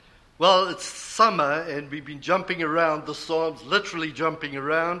Well, it's summer and we've been jumping around the Psalms, literally jumping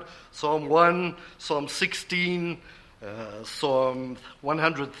around. Psalm 1, Psalm 16, Psalm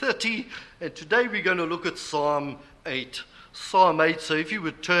 130, and today we're going to look at Psalm 8. Psalm 8, so if you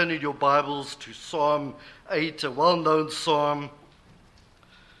would turn in your Bibles to Psalm 8, a well-known psalm,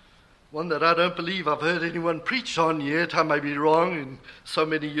 one that I don't believe I've heard anyone preach on yet. I may be wrong. In so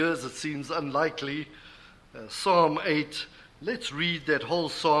many years it seems unlikely. Psalm 8. Let's read that whole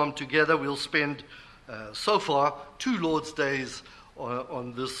psalm together. We'll spend, so far, 2 Lord's Days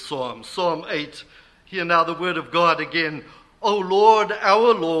on this psalm. Psalm 8. Hear now the word of God again. O Lord,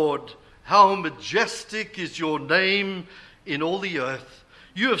 our Lord, how majestic is your name in all the earth.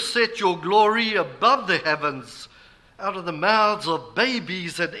 You have set your glory above the heavens. Out of the mouths of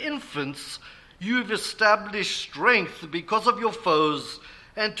babies and infants, you have established strength because of your foes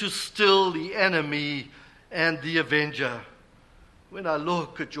and to still the enemy and the avenger. When I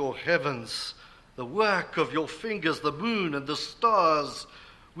look at your heavens, the work of your fingers, the moon and the stars,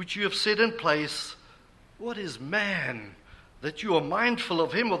 which you have set in place, what is man that you are mindful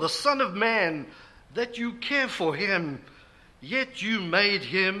of him, or the son of man that you care for him? Yet you made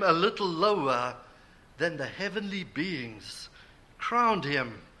him a little lower than the heavenly beings, crowned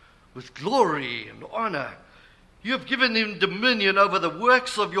him with glory and honor. You have given him dominion over the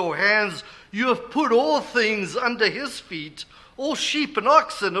works of your hands. You have put all things under his feet, all sheep and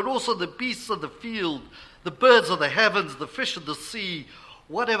oxen, and also the beasts of the field, the birds of the heavens, the fish of the sea,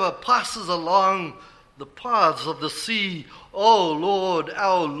 whatever passes along the paths of the sea. O Lord,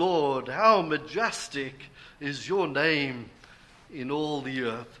 our Lord, how majestic is your name in all the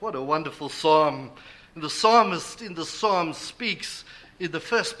earth. What a wonderful psalm. And the psalmist in the psalm speaks in the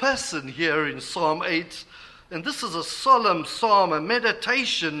first person here in Psalm 8. And this is a solemn psalm, a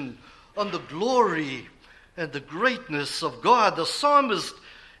meditation on the glory and the greatness of God. The psalmist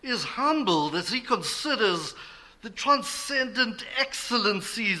is humbled as he considers the transcendent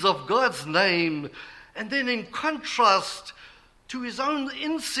excellencies of God's name, and then in contrast to his own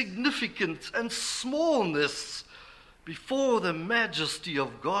insignificance and smallness before the majesty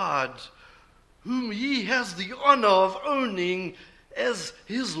of God, whom he has the honor of owning as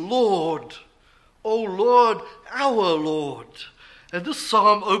his Lord. O Lord, our Lord. And this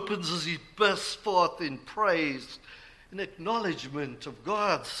psalm opens as he bursts forth in praise, in acknowledgement of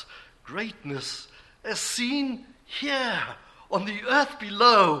God's greatness, as seen here on the earth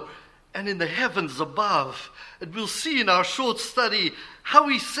below and in the heavens above. And we'll see in our short study how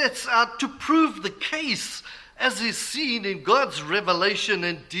he sets out to prove the case as is seen in God's revelation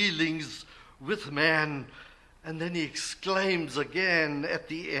and dealings with man. And then he exclaims again at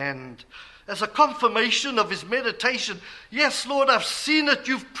the end, as a confirmation of his meditation, yes, Lord, I've seen it,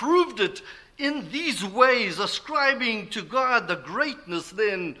 you've proved it in these ways, ascribing to God the greatness.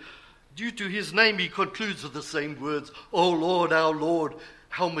 Then, due to his name, he concludes with the same words, O Lord, our Lord,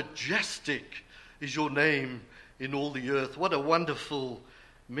 how majestic is your name in all the earth. What a wonderful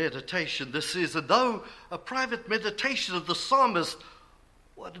meditation this is. And though a private meditation of the psalmist,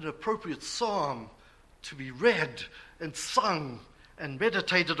 what an appropriate psalm to be read and sung and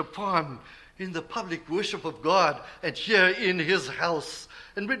meditated upon in the public worship of God and here in his house.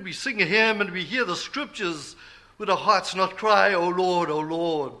 And when we sing a hymn and we hear the scriptures, would our hearts not cry, O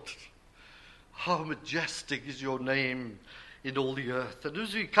Lord, how majestic is your name in all the earth. And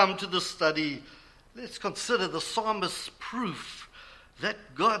as we come to this study, let's consider the psalmist's proof that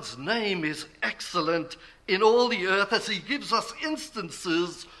God's name is excellent in all the earth, as he gives us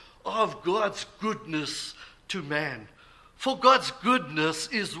instances of God's goodness to man. For God's goodness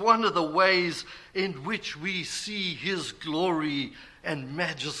is one of the ways in which we see his glory and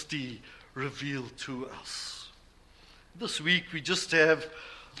majesty revealed to us. This week we just have,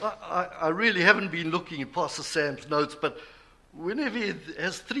 I really haven't been looking at Pastor Sam's notes, but whenever he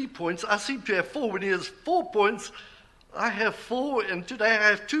has 3 points, I seem to have 4. When he has 4 points, I have 4, and today I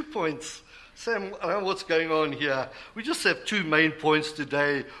have 2 points. Sam, I don't know what's going on here. We just have 2 main points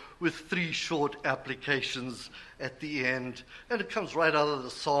today with 3 short applications at the end. And it comes right out of the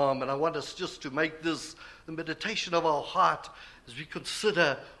psalm. And I want us just to make this the meditation of our heart as we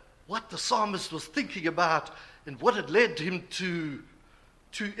consider what the psalmist was thinking about and what had led him to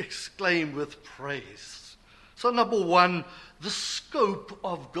exclaim with praise. So number 1, the scope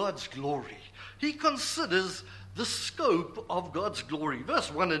of God's glory. He considers the scope of God's glory.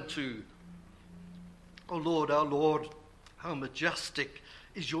 Verse 1 and 2. O Lord, our Lord, how majestic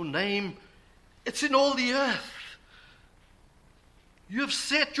is your name. It's in all the earth. You have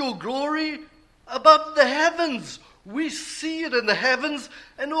set your glory above the heavens. We see it in the heavens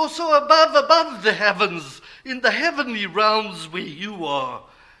and also above the heavens, in the heavenly realms where you are.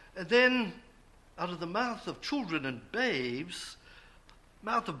 And then, out of the mouth of children and babes,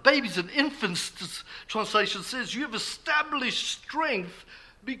 mouth of babies and infants, this translation says, you have established strength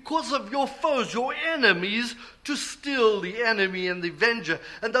because of your foes, your enemies, to still the enemy and the avenger,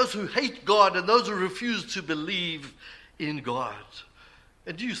 and those who hate God and those who refuse to believe in God.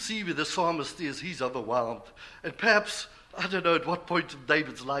 And do you see where the psalmist is? He's overwhelmed. And perhaps, I don't know at what point of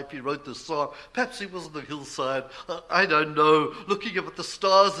David's life he wrote this psalm. Perhaps he was on the hillside. I don't know. Looking up at the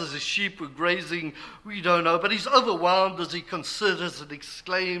stars as his sheep were grazing. We don't know. But he's overwhelmed as he considers and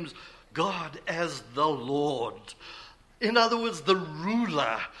exclaims, God as the Lord. In other words, the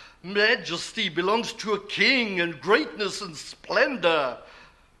ruler. Majesty belongs to a king, and greatness and splendor.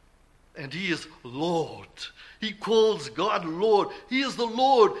 And he is Lord. He calls God Lord. He is the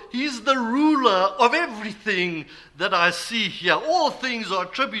Lord. He is the ruler of everything that I see here. All things are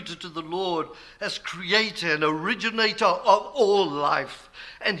attributed to the Lord as creator and originator of all life.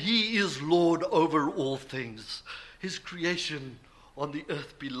 And he is Lord over all things. His creation on the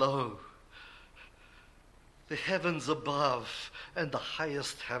earth below, the heavens above, and the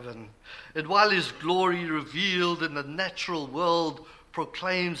highest heaven. And while his glory revealed in the natural world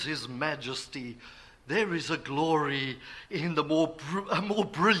proclaims his majesty, there is a glory in a more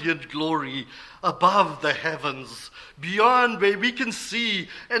brilliant glory above the heavens, beyond where we can see.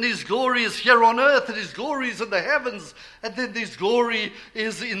 And his glory is here on earth, and his glory is in the heavens. And then his glory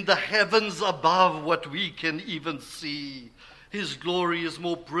is in the heavens above what we can even see. His glory is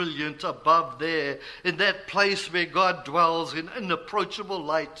more brilliant above there, in that place where God dwells in unapproachable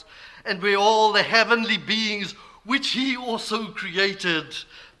light, and where all the heavenly beings, which he also created,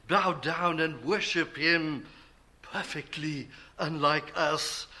 bow down and worship him perfectly, unlike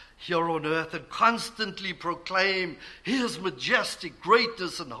us here on earth, and constantly proclaim his majestic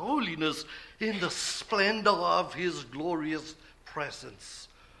greatness and holiness in the splendor of his glorious presence.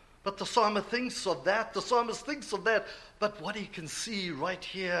 But the psalmist thinks of that. But what he can see right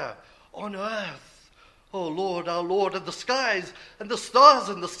here on earth, oh Lord, our Lord, and the skies and the stars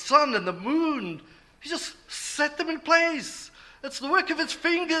and the sun and the moon, he just set them in place. It's the work of his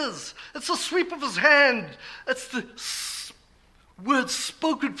fingers. It's the sweep of his hand. It's the words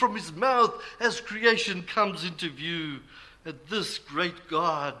spoken from his mouth as creation comes into view. And this great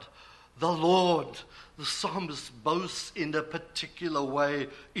God, the Lord, the psalmist boasts in a particular way,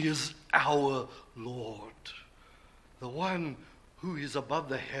 is our Lord. The one who is above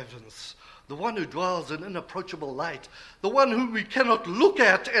the heavens, the one who dwells in unapproachable light, the one whom we cannot look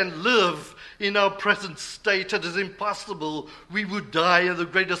at and live in our present state. It is impossible. We would die, and the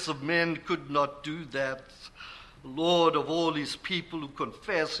greatest of men could not do that. Lord of all his people who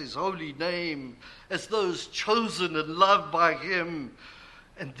confess his holy name as those chosen and loved by him.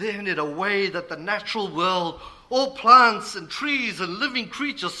 And then in a way that the natural world, all plants and trees and living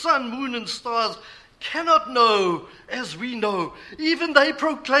creatures, sun, moon, and stars, cannot know as we know. Even they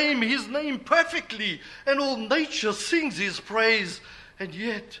proclaim his name perfectly, and all nature sings his praise. And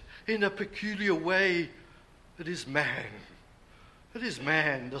yet, in a peculiar way, it is man. It is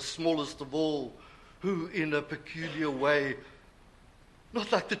man, the smallest of all, who in a peculiar way,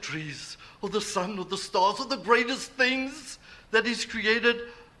 not like the trees or the sun or the stars or the greatest things that he's created,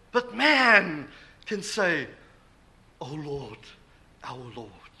 but man can say, "O Lord, our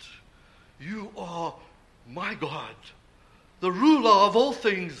Lord, you are my God, the ruler of all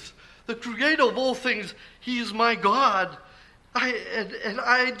things, the creator of all things. He is my God."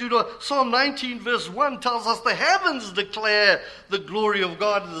 I do not. Psalm 19 verse 1 tells us the heavens declare the glory of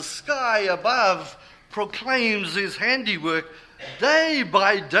God, and the sky above proclaims his handiwork. Day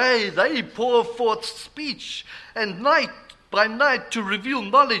by day they pour forth speech, and night by night to reveal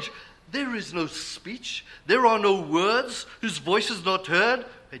knowledge. There is no speech, there are no words whose voice is not heard,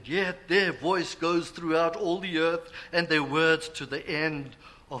 and yet their voice goes throughout all the earth, and their words to the end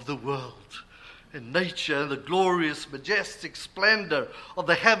of the world. And nature and the glorious, majestic splendor of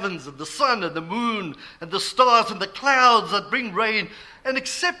the heavens and the sun and the moon and the stars and the clouds that bring rain, and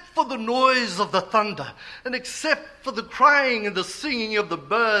except for the noise of the thunder, and except for the crying and the singing of the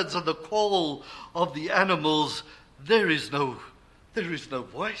birds and the call of the animals, there is no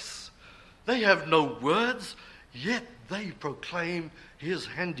voice. They have no words, yet they proclaim his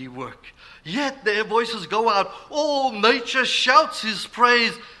handiwork. Yet their voices go out. All nature shouts his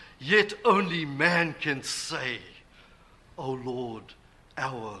praise. Yet only man can say, "O Lord,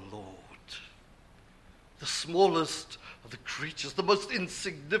 our Lord." The smallest of the creatures, the most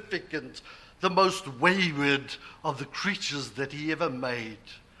insignificant, the most wayward of the creatures that he ever made,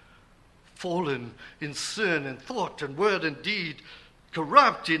 fallen in sin and thought and word and deed,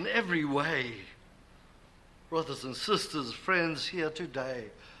 corrupt in every way. Brothers and sisters, friends here today,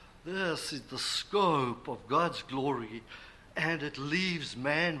 This is the scope of God's glory, and it leaves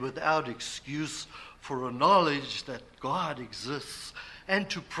man without excuse for a knowledge that God exists and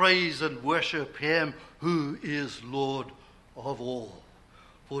to praise and worship him who is Lord of all.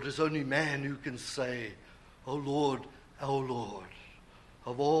 For it is only man who can say, O Lord, our Lord,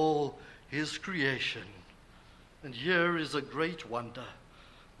 of all his creation. And here is a great wonder.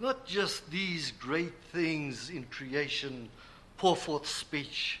 Not just these great things in creation pour forth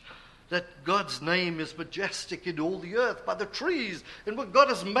speech, that God's name is majestic in all the earth, by the trees and what God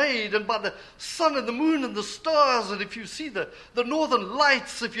has made, and by the sun and the moon and the stars. And if you see the northern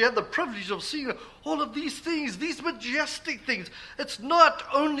lights, if you have the privilege of seeing all of these things, these majestic things, it's not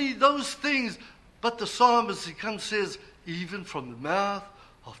only those things, but the psalmist, he comes, says, even from the mouth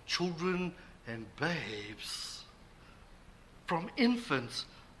of children and babes. From infants,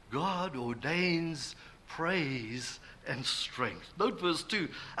 God ordains praise and strength. Note verse 2.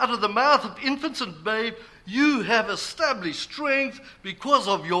 Out of the mouth of infants and babes, you have established strength because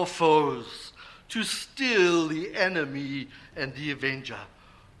of your foes, to still the enemy and the avenger.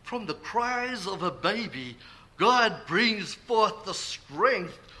 From the cries of a baby, God brings forth the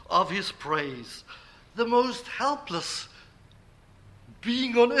strength of his praise. The most helpless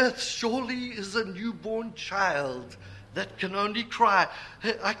being on earth surely is a newborn child that can only cry.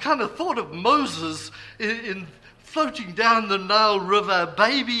 I kind of thought of Moses in floating down the Nile River, a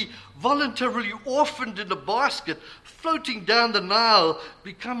baby voluntarily orphaned in a basket, floating down the Nile,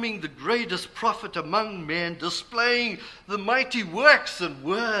 becoming the greatest prophet among men, displaying the mighty works and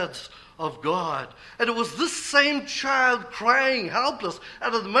words of God. And it was this same child crying helpless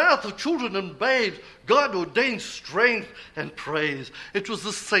out of the mouth of children and babes. God ordained strength and praise. It was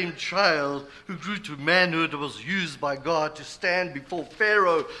this same child who grew to manhood and was used by God to stand before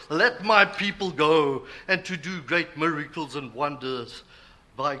Pharaoh, let my people go, and to do great miracles and wonders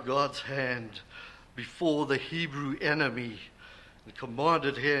by God's hand before the Hebrew enemy, and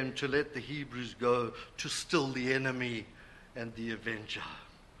commanded him to let the Hebrews go, to still the enemy and the avenger.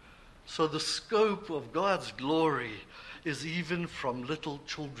 So the scope of God's glory is even from little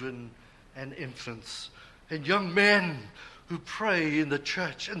children and infants and young men who pray in the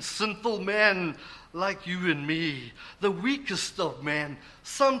church, and sinful men like you and me, the weakest of men,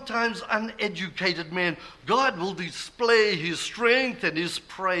 sometimes uneducated men. God will display his strength and his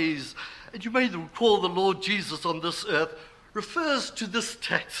praise. And you may recall the Lord Jesus on this earth refers to this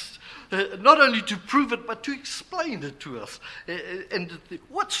text, not only to prove it, but to explain it to us. And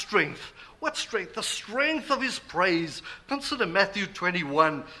what strength? What strength? The strength of his praise. Consider Matthew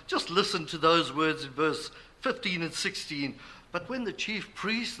 21. Just listen to those words in verse 15 and 16. But when the chief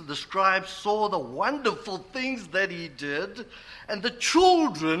priests and the scribes saw the wonderful things that he did, and the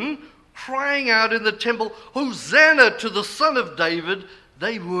children crying out in the temple, Hosanna to the Son of David,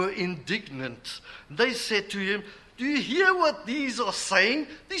 they were indignant. They said to him, do you hear what these are saying?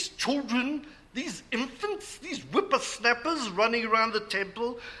 These children, these infants, these whippersnappers running around the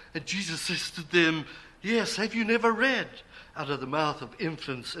temple. And Jesus says to them, yes, have you never read? Out of the mouth of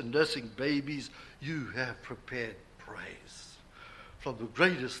infants and nursing babies, you have prepared praise. From the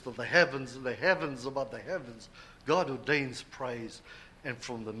greatest of the heavens and the heavens above the heavens, God ordains praise. And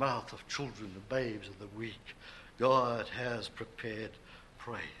from the mouth of children, the babes and the weak, God has prepared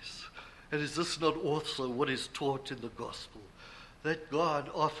praise. And is this not also what is taught in the gospel? That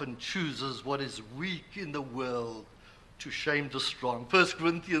God often chooses what is weak in the world to shame the strong. 1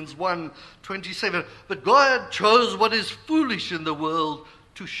 Corinthians 1:27. But God chose what is foolish in the world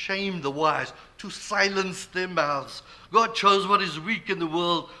to shame the wise, to silence their mouths. God chose what is weak in the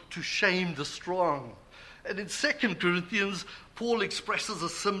world to shame the strong. And in 2 Corinthians, Paul expresses a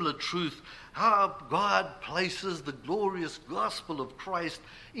similar truth, how God places the glorious gospel of Christ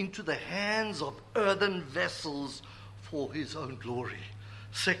into the hands of earthen vessels for his own glory.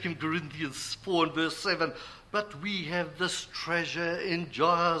 2 Corinthians 4 and verse 7, but we have this treasure in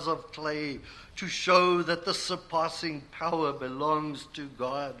jars of clay to show that the surpassing power belongs to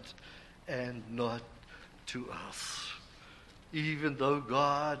God and not to us. Even though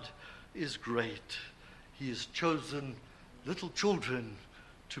God is great, he has chosen little children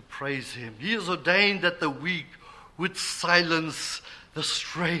to praise him. He has ordained that the weak would silence the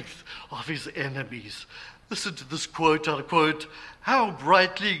strength of his enemies. Listen to this quote, I'll quote, how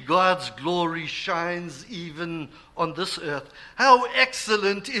brightly God's glory shines even on this earth. How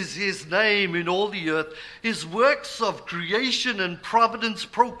excellent is his name in all the earth. His works of creation and providence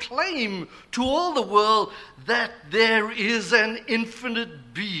proclaim to all the world that there is an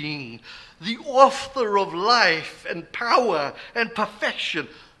infinite being, the author of life and power and perfection,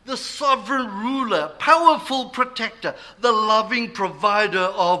 the sovereign ruler, powerful protector, the loving provider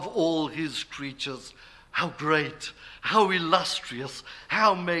of all his creatures. How great, how illustrious,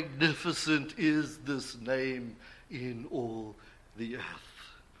 how magnificent is this name in all the earth.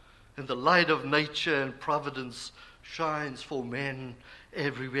 And the light of nature and providence shines for men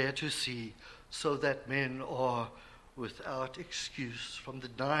everywhere to see, so that men are without excuse from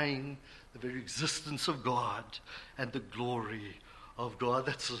denying the very existence of God and the glory of God.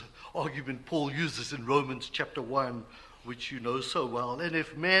 That's an argument Paul uses in Romans chapter 1, which you know so well. And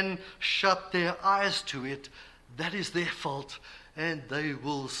if men shut their eyes to it, that is their fault, and they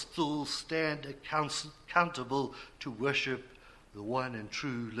will still stand accountable to worship the one and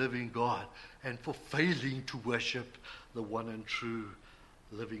true living God, and for failing to worship the one and true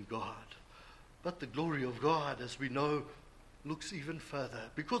living God. But the glory of God, as we know, looks even further,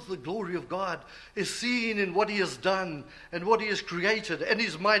 because the glory of God is seen in what he has done and what he has created, and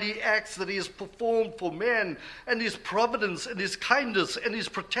his mighty acts that he has performed for men, and his providence and his kindness and his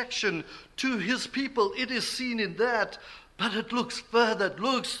protection to his people. It is seen in that, but it looks further. It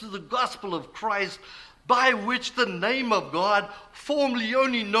looks to the gospel of Christ, by which the name of God, formerly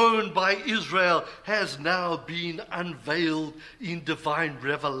only known by Israel, has now been unveiled in divine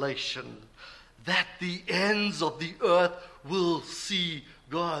revelation, that the ends of the earth will see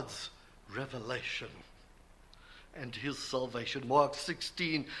God's revelation and his salvation. Mark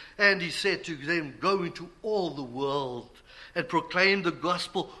 16, and he said to them, go into all the world and proclaim the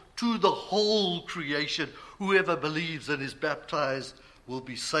gospel to the whole creation. Whoever believes and is baptized will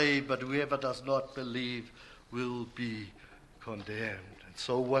be saved, but whoever does not believe will be condemned. And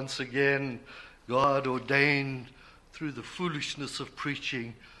so once again, God ordained through the foolishness of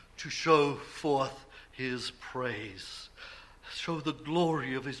preaching to show forth his praise, show the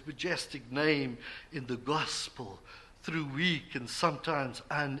glory of his majestic name in the gospel through weak and sometimes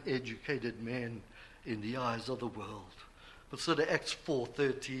uneducated men in the eyes of the world. Consider Acts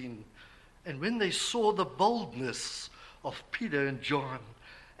 4:13. And when they saw the boldness of Peter and John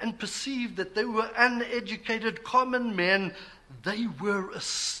and perceived that they were uneducated common men, they were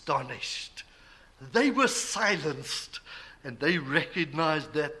astonished. They were silenced, and they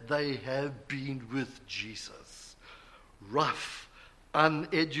recognized that they have been with Jesus. Rough,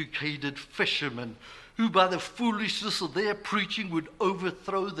 uneducated fishermen who by the foolishness of their preaching would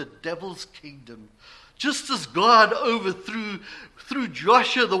overthrow the devil's kingdom. Just as God overthrew through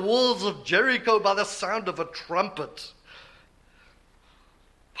Joshua the walls of Jericho by the sound of a trumpet,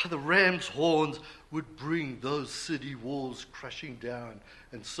 by the ram's horns would bring those city walls crashing down.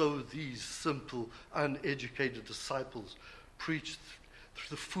 And so these simple, uneducated disciples preached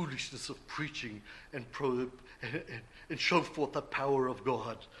through the foolishness of preaching and show forth the power of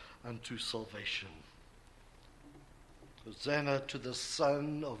God unto salvation. Hosanna to the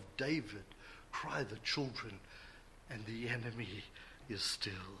Son of David, cry the children, and the enemy is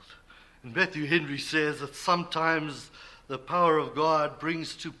stilled. And Matthew Henry says that sometimes the power of God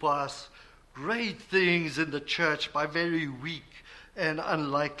brings to pass great things in the church by very weak and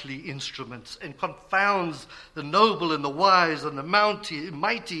unlikely instruments, and confounds the noble and the wise and the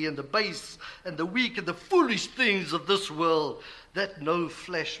mighty and the base and the weak and the foolish things of this world, that no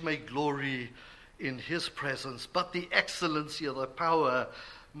flesh may glory in his presence, but the excellency of the power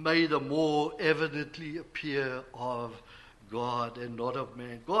may the more evidently appear of God and not of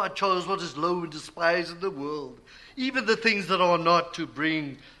man. God chose what is low and despised in the world, even the things that are not, to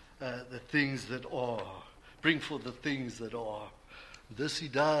bring the things that are, bring forth the things that are. This he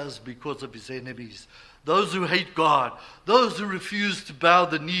does because of his enemies, those who hate God, those who refuse to bow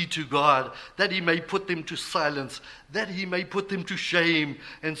the knee to God, that he may put them to silence, that he may put them to shame,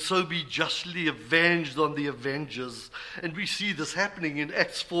 and so be justly avenged on the avengers. And we see this happening in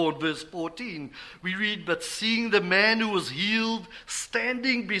Acts 4 verse 14. We read, but seeing the man who was healed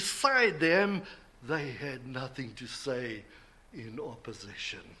standing beside them, they had nothing to say in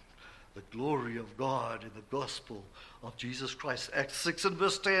opposition. The glory of God in the gospel of Jesus Christ. Acts 6 and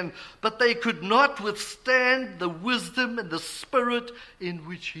verse 10. But they could not withstand the wisdom and the spirit in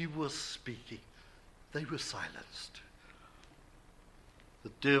which he was speaking. They were silenced.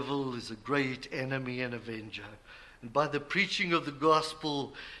 The devil is a great enemy and avenger. And by the preaching of the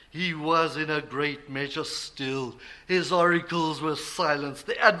gospel, he was in a great measure stilled. His oracles were silenced.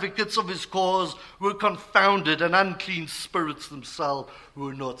 The advocates of his cause were confounded, and unclean spirits themselves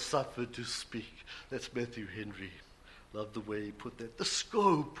were not suffered to speak. That's Matthew Henry. Love the way he put that. The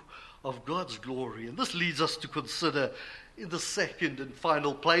scope of God's glory. And this leads us to consider in the second and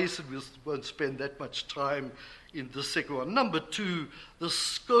final place, and we won't spend that much time in the second one. Number 2, the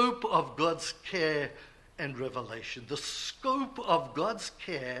scope of God's care and revelation. The scope of God's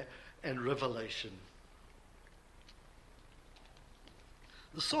care and revelation.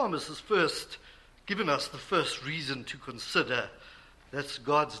 The psalmist has first given us the first reason to consider that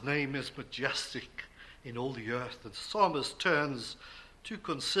God's name is majestic in all the earth. And the psalmist turns to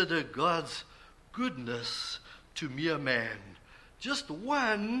consider God's goodness to mere man, just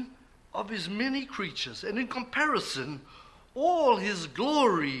one of his many creatures. And in comparison, all his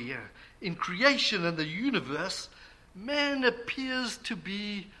glory in creation and the universe, man appears to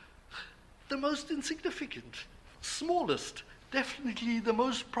be the most insignificant, smallest, definitely the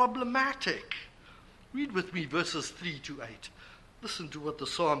most problematic. Read with me verses 3 to 8. Listen to what the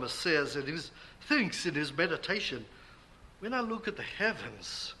psalmist says and thinks in his meditation. When I look at the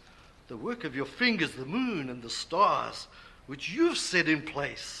heavens, the work of your fingers, the moon and the stars, which you've set in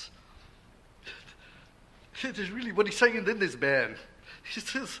place. It is really what he's saying, and then there's man. He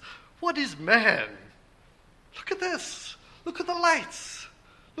says, what is man? Look at this. Look at the lights.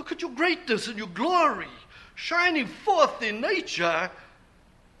 Look at your greatness and your glory shining forth in nature.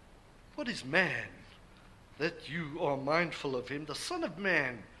 What is man that you are mindful of him, the Son of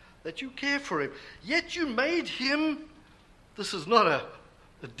Man, that you care for him? Yet you made him, this is not a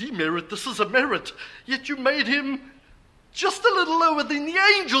demerit, this is a merit, yet you made him just a little lower than the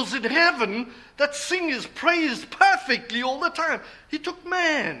angels in heaven that sing his praise perfectly all the time. He took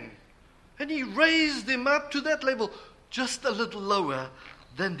man and he raised him up to that level, just a little lower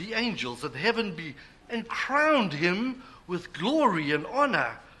than the angels in heaven and crowned him with glory and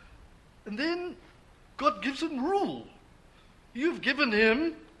honor. And then God gives him rule. You've given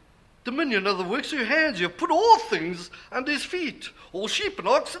him dominion of the works of your hands. You have put all things under his feet. All sheep and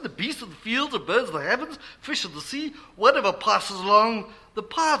oxen, the beasts of the fields, the birds of the heavens, fish of the sea, whatever passes along the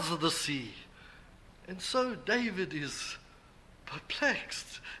paths of the sea. And so David is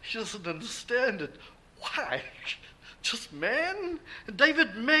perplexed. He doesn't understand it. Why? Just man? And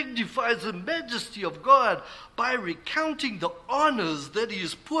David magnifies the majesty of God by recounting the honors that he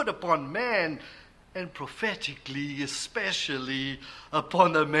has put upon man, and prophetically, especially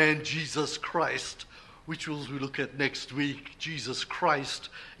upon the man Jesus Christ, which we'll look at next week, Jesus Christ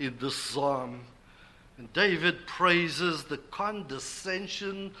in this psalm. And David praises the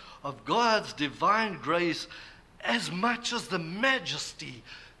condescension of God's divine grace as much as the majesty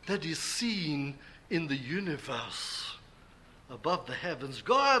that is seen in the universe. Above the heavens,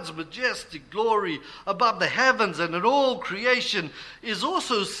 God's majestic glory above the heavens and in all creation is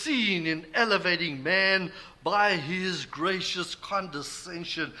also seen in elevating man by his gracious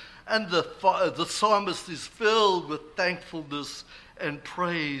condescension. And the psalmist is filled with thankfulness and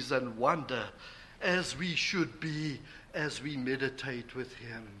praise and wonder, as we should be as we meditate with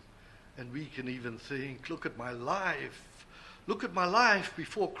him. And we can even think, look at my life. Look at my life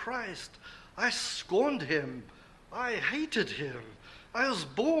before Christ. I scorned him. I hated him. I was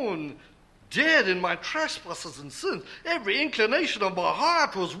born dead in my trespasses and sins. Every inclination of my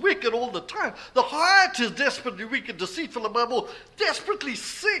heart was wicked all the time. The heart is desperately wicked, deceitful above all, desperately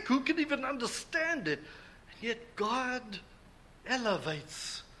sick. Who can even understand it? And yet God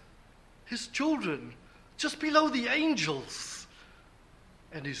elevates his children just below the angels.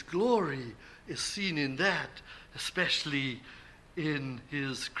 And his glory is seen in that, especially in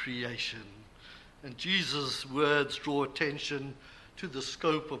his creation. And Jesus' words draw attention to the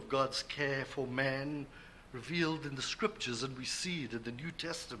scope of God's care for man revealed in the scriptures, and we see it in the New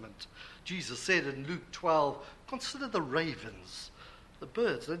Testament. Jesus said in Luke 12, consider the ravens, the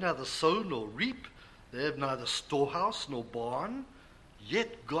birds. They neither sow nor reap. They have neither storehouse nor barn,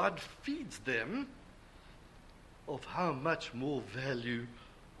 yet God feeds them. Of how much more value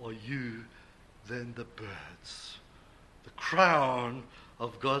are you than the birds? The crown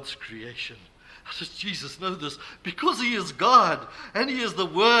of God's creation. How does Jesus know this? Because he is God, and he is the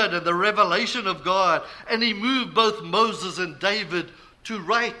Word and the revelation of God, and he moved both Moses and David to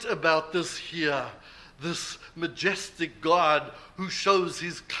write about this here, this majestic God who shows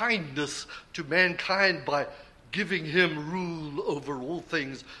his kindness to mankind by giving him rule over all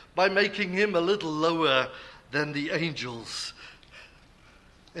things, by making him a little lower than the angels.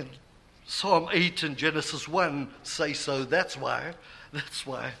 And Psalm 8 and Genesis 1 say so. That's why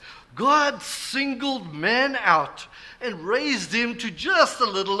God singled man out and raised him to just a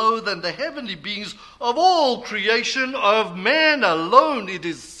little lower than the heavenly beings of all creation. Of man alone it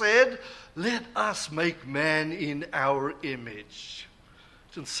is said, let us make man in our image.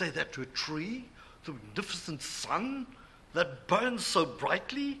 You can say that to a tree, the magnificent sun that burns so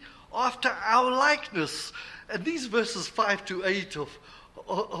brightly, after our likeness. And these verses 5 to 8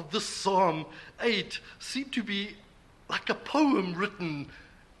 of this Psalm 8 seem to be like a poem written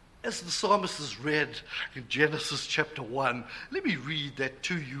as the psalmist has read in Genesis chapter 1, let me read that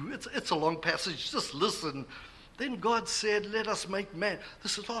to you. It's a long passage, just listen. Then God said, let us make man.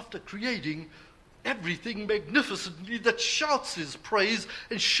 This is after creating everything magnificently that shouts his praise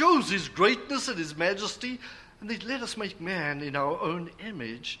and shows his greatness and his majesty. And then let us make man in our own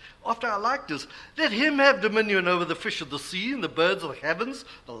image, after our likeness. Let him have dominion over the fish of the sea and the birds of the heavens,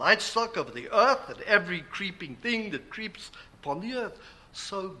 the livestock of the earth, and every creeping thing that creeps upon the earth.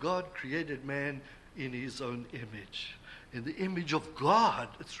 So God created man in his own image. In the image of God,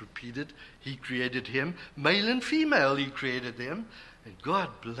 it's repeated, he created him. Male and female, he created them. And God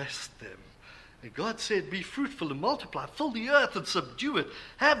blessed them. And God said, be fruitful and multiply, fill the earth and subdue it.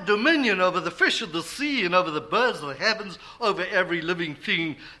 Have dominion over the fish of the sea and over the birds of the heavens, over every living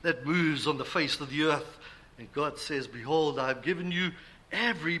thing that moves on the face of the earth. And God says, behold, I have given you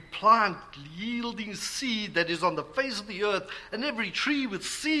every plant yielding seed that is on the face of the earth, and every tree with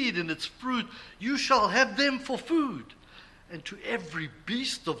seed in its fruit. You shall have them for food. And to every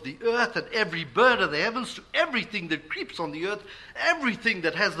beast of the earth and every bird of the heavens, to everything that creeps on the earth, everything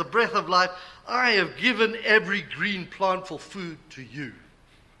that has the breath of life, I have given every green plant for food to you.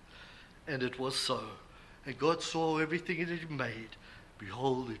 And it was so. And God saw everything that he made.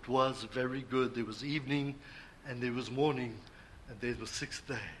 Behold, it was very good. There was evening and there was morning, and there was sixth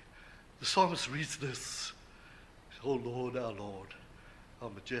day. The psalmist reads this. O Lord, our Lord, how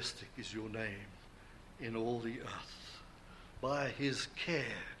majestic is your name in all the earth. By his care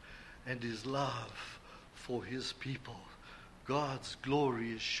and his love for his people, God's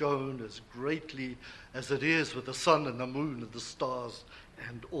glory is shown as greatly as it is with the sun and the moon and the stars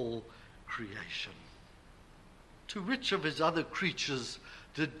and all creation. To which of his other creatures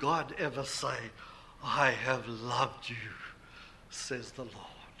did God ever say, I have loved you, says the Lord?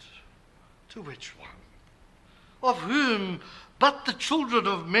 To which one? Of whom but the children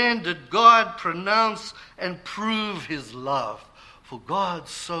of man did God pronounce and prove his love? For God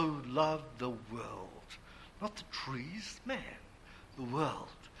so loved the world, not the trees, man, the world,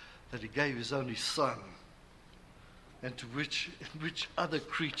 that he gave his only son. And to which other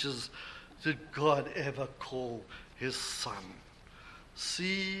creatures did God ever call his son?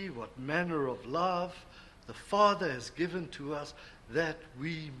 See what manner of love the Father has given to us, that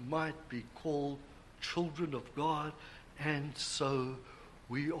we might be called children of God. And so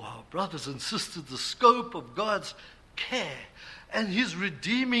we are, brothers and sisters. The scope of God's care and his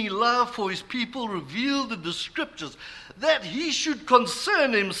redeeming love for his people revealed in the scriptures, that he should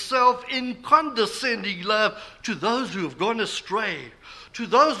concern himself in condescending love to those who have gone astray, to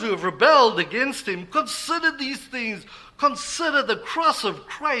those who have rebelled against him. Consider these things. Consider the cross of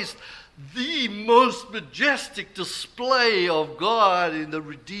Christ, the most majestic display of God in the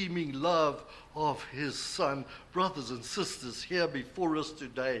redeeming love of his Son. Brothers and sisters, here before us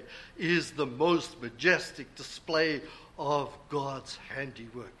today is the most majestic display of God's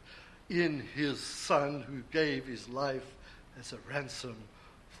handiwork in his Son, who gave his life as a ransom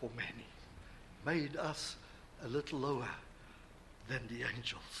for many. Made us a little lower than the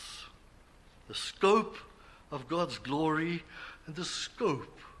angels. The scope of God's glory and the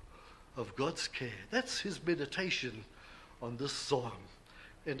scope of God's care. That's his meditation on this psalm.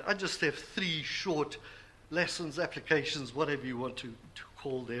 And I just have 3 short lessons, applications, whatever you want to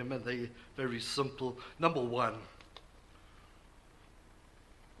call them, and they're very simple. Number 1,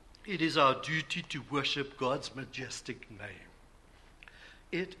 it is our duty to worship God's majestic name.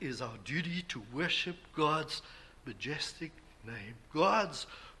 It is our duty to worship God's majestic name. God's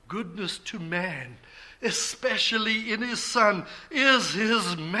goodness to man, especially in his Son, is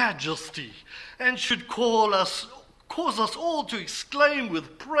his majesty, and should cause us all to exclaim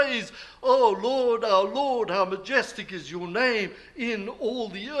with praise, O Lord, our Lord, how majestic is your name in all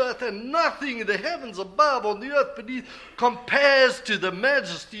the earth, and nothing in the heavens above, on the earth beneath, compares to the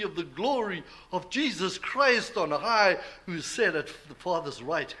majesty of the glory of Jesus Christ on high, who is set at the Father's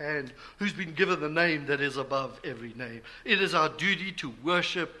right hand, who's been given the name that is above every name. It is our duty to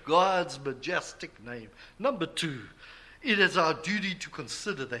worship God's majestic name. Number 2, it is our duty to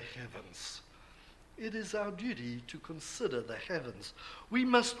consider the heavens. It is our duty to consider the heavens. We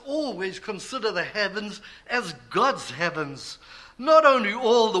must always consider the heavens as God's heavens. Not only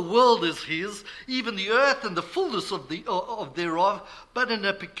all the world is his, even the earth and the fullness of thereof, but in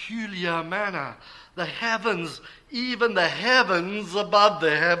a peculiar manner. The heavens, even the heavens above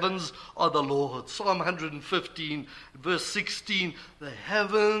the heavens, are the Lord's. Psalm 115, verse 16, the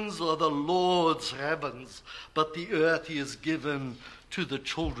heavens are the Lord's heavens, but the earth he has given to the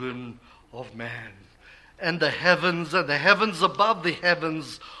children of man. And the heavens above the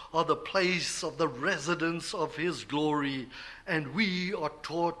heavens are the place of the residence of his glory, and we are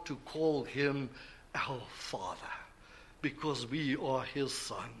taught to call him our Father, because we are his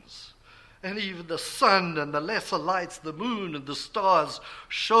sons. And even the sun and the lesser lights, the moon and the stars,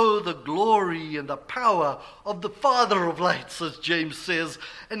 show the glory and the power of the Father of lights, as James says,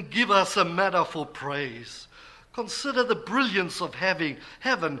 and give us a matter for praise. Consider the brilliance of heaven,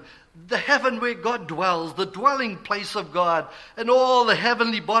 the heaven where God dwells, the dwelling place of God, and all the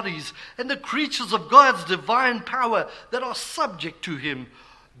heavenly bodies, and the creatures of God's divine power that are subject to him.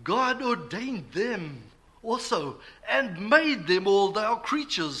 God ordained them also, and made them all our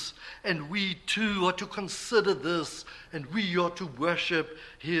creatures. And we too are to consider this, and we are to worship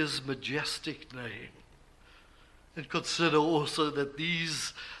his majestic name. And consider also that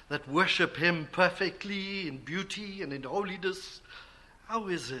these that worship him perfectly in beauty and in holiness, how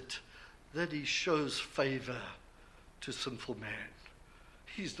is it that he shows favor to sinful man?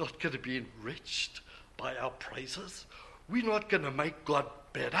 He's not going to be enriched by our praises. We're not going to make God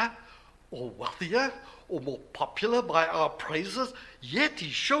better or wealthier or more popular by our praises, yet he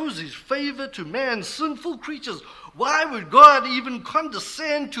shows his favor to man's sinful creatures. Why would God even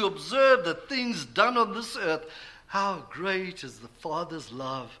condescend to observe the things done on this earth? How great is the Father's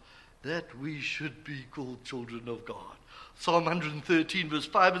love that we should be called children of God. Psalm 113, verse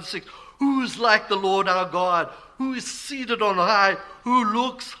 5 and 6. Who is like the Lord our God, who is seated on high, who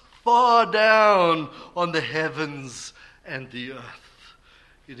looks far down on the heavens and the earth?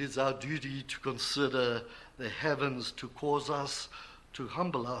 It is our duty to consider the heavens, to cause us to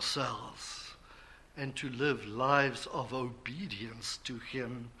humble ourselves and to live lives of obedience to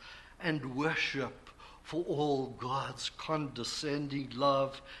him and worship for all God's condescending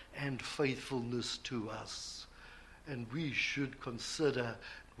love and faithfulness to us. And we should consider,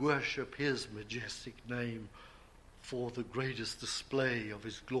 worship his majestic name for the greatest display of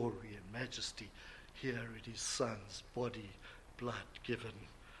his glory and majesty here in his Son's body, blood given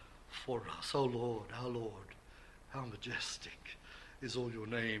for us. O Lord, our Lord, how majestic is all your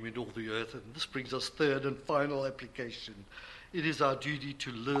name in all the earth. And this brings us third and final application. It is our duty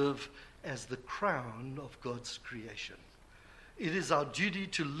to live as the crown of God's creation. It is our duty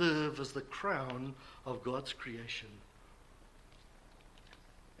to live as the crown of God's creation.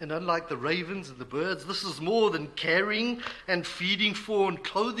 And unlike the ravens and the birds, this is more than caring and feeding for and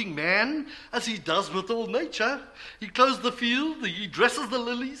clothing man, as he does with all nature. He clothes the field, he dresses the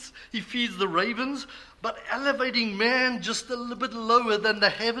lilies, he feeds the ravens, but elevating man just a little bit lower than the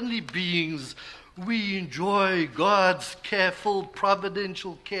heavenly beings, we enjoy God's careful,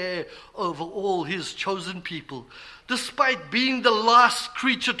 providential care over all his chosen people. Despite being the last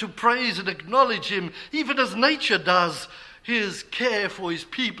creature to praise and acknowledge him, even as nature does, his care for his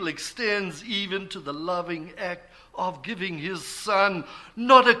people extends even to the loving act of giving his Son,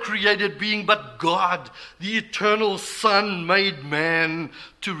 not a created being, but God, the eternal Son made man,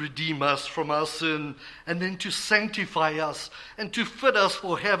 to redeem us from our sin, and then to sanctify us and to fit us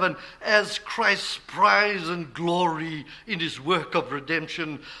for heaven as Christ's prize and glory in his work of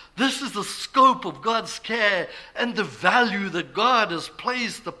redemption. This is the scope of God's care and the value that God has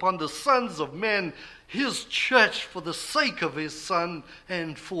placed upon the sons of men, his church, for the sake of his Son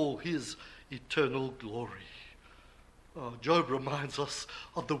and for his eternal glory. Oh, Job reminds us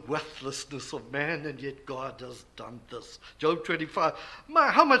of the worthlessness of man, and yet God has done this. Job 25,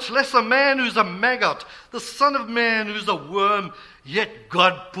 how much less a man who's a maggot, the son of man who's a worm, yet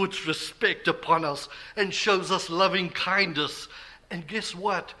God puts respect upon us and shows us loving kindness. And guess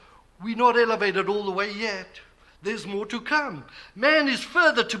what? We're not elevated all the way yet. There's more to come. Man is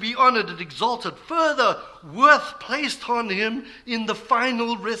further to be honored and exalted, further worth placed on him in the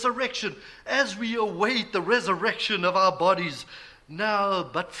final resurrection, as we await the resurrection of our bodies. Now,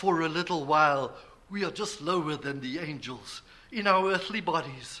 but for a little while, we are just lower than the angels in our earthly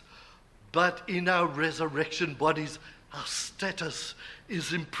bodies. But in our resurrection bodies, our status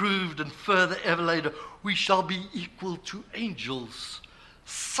is improved, and further ever later, we shall be equal to angels,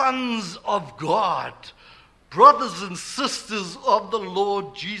 sons of God, brothers and sisters of the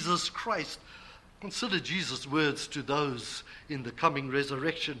Lord Jesus Christ. Consider Jesus' words to those in the coming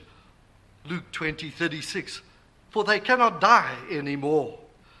resurrection. Luke 20:36. For they cannot die anymore,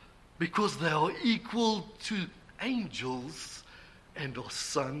 because they are equal to angels and are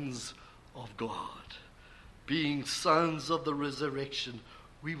sons of God. Being sons of the resurrection,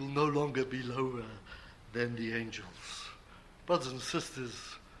 we will no longer be lower than the angels. Brothers and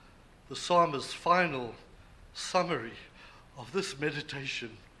sisters, the psalmist's final summary of this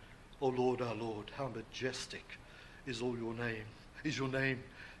meditation: O Lord, our Lord, how majestic is all your name, is your name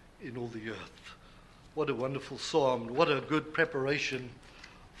in all the earth. What a wonderful psalm. What a good preparation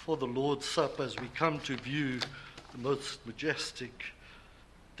for the Lord's Supper as we come to view the most majestic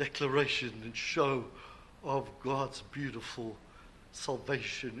declaration and show of God's beautiful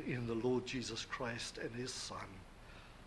salvation in the Lord Jesus Christ and his Son.